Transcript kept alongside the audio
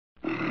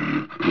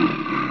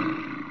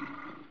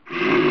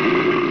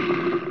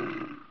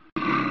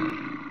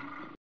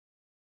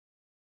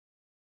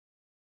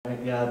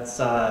Yeah,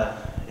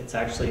 it's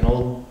actually an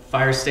old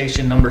fire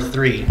station number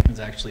 3.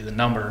 It's actually the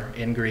number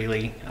in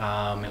Greeley.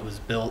 It was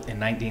built in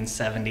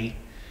 1970,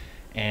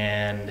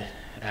 and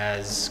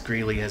as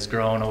Greeley has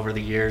grown over the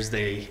years,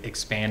 they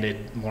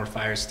expanded more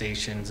fire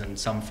stations and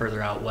some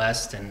further out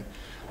west, and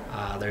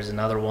there's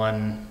another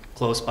one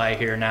close by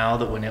here now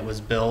that when it was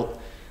built,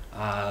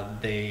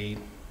 they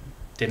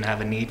didn't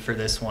have a need for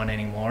this one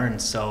anymore,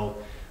 and so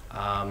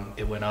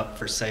it went up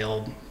for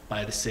sale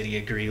by the city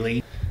of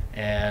Greeley,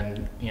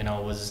 and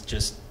it was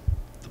just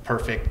the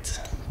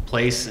perfect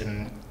place,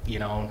 and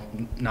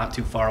not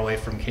too far away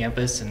from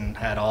campus, and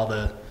had all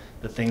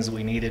the things that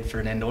we needed for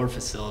an indoor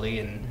facility,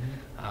 and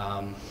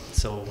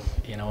so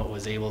it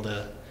was able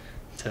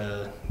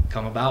to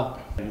come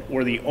about.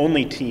 We're the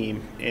only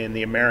team in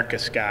the America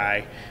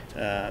Sky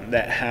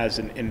that has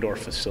an indoor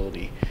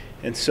facility.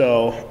 And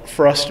so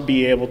for us to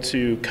be able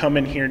to come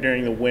in here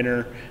during the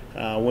winter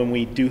when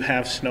we do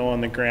have snow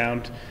on the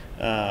ground,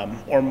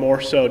 or more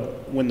so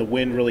when the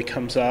wind really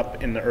comes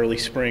up in the early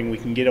spring, we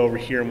can get over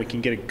here and we can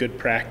get a good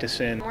practice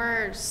in.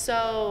 We're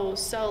so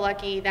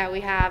lucky that we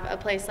have a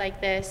place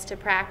like this to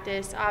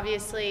practice.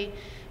 Obviously,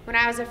 when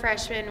I was a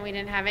freshman, we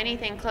didn't have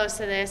anything close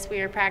to this. We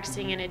were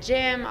practicing in a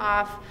gym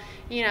off,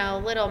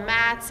 little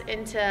mats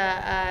into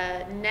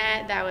a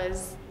net that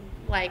was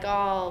like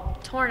all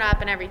torn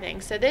up and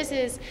everything. So this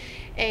is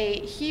a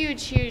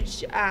huge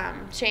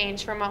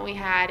change from what we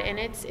had, and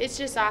it's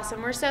just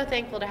awesome. We're so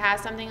thankful to have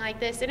something like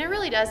this, and it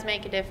really does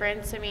make a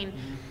difference. I mean,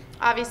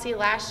 obviously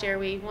last year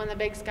we won the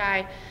Big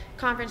Sky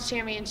Conference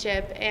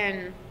Championship,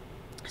 and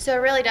so it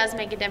really does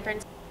make a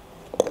difference.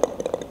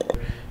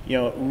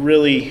 It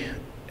really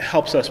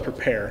helps us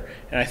prepare,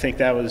 and I think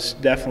that was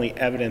definitely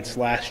evidence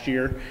last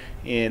year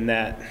in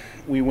that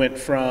we went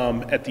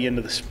from, at the end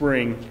of the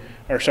spring,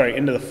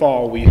 into the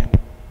fall, we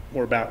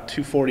were about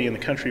 240 in the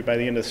country. By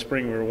the end of the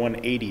spring, we were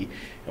 180,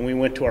 and we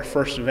went to our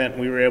first event.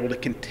 We were able to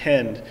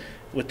contend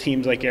with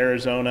teams like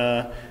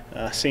Arizona,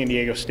 San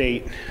Diego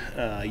State,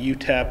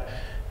 UTEP,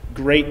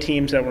 great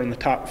teams that were in the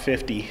top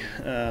 50.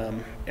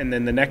 And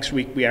then the next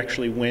week, we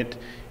actually went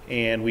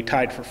and we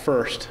tied for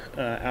first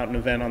out an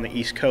event on the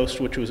East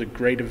Coast, which was a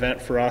great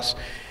event for us,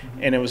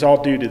 and it was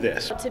all due to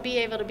this. To be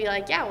able to be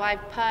like, yeah, well,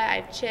 I've putt,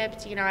 I've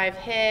chipped, I've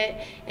hit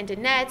into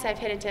nets, I've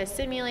hit into a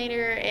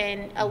simulator,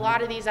 and a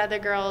lot of these other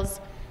girls,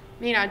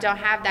 don't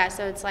have that.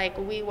 So it's like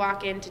we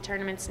walk into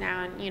tournaments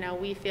now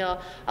and, we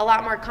feel a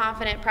lot more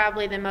confident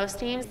probably than most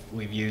teams.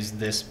 We've used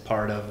this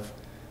part of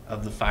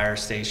the fire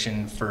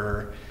station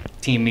for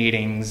team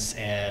meetings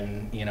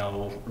and,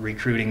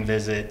 recruiting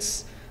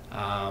visits,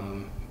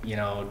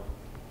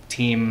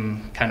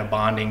 team kind of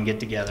bonding, get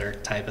together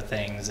type of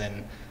things.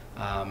 And,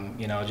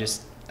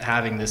 just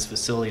having this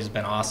facility has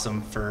been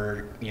awesome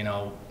for,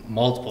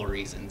 multiple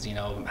reasons,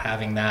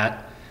 having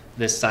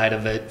this side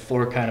of it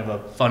for kind of a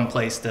fun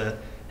place to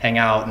hang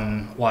out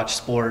and watch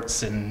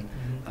sports and,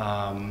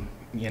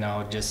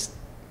 just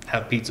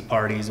have pizza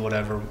parties,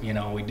 whatever,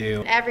 we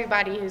do.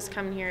 Everybody who's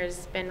come here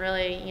has been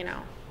really,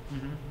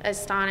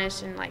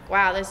 astonished and like,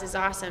 wow, this is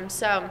awesome.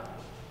 So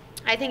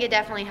I think it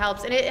definitely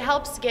helps, and it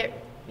helps get,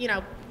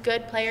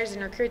 good players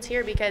and recruits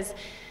here, because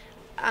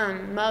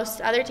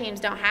most other teams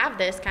don't have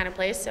this kind of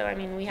place. So I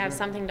mean, we have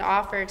something to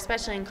offer,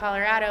 especially in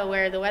Colorado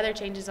where the weather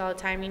changes all the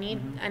time. You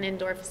need an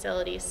indoor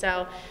facility.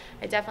 So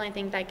I definitely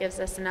think that gives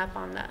us an up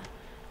on the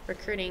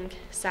recruiting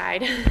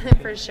side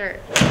for sure.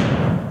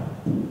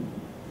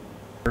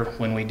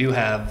 When we do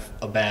have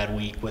a bad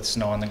week with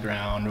snow on the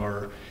ground,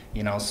 or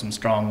some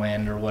strong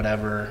wind or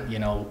whatever,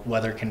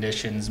 weather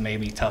conditions may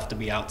be tough to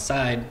be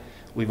outside,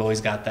 we've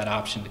always got that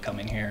option to come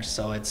in here.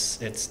 So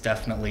it's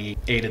definitely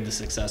aided the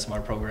success of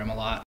our program a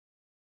lot.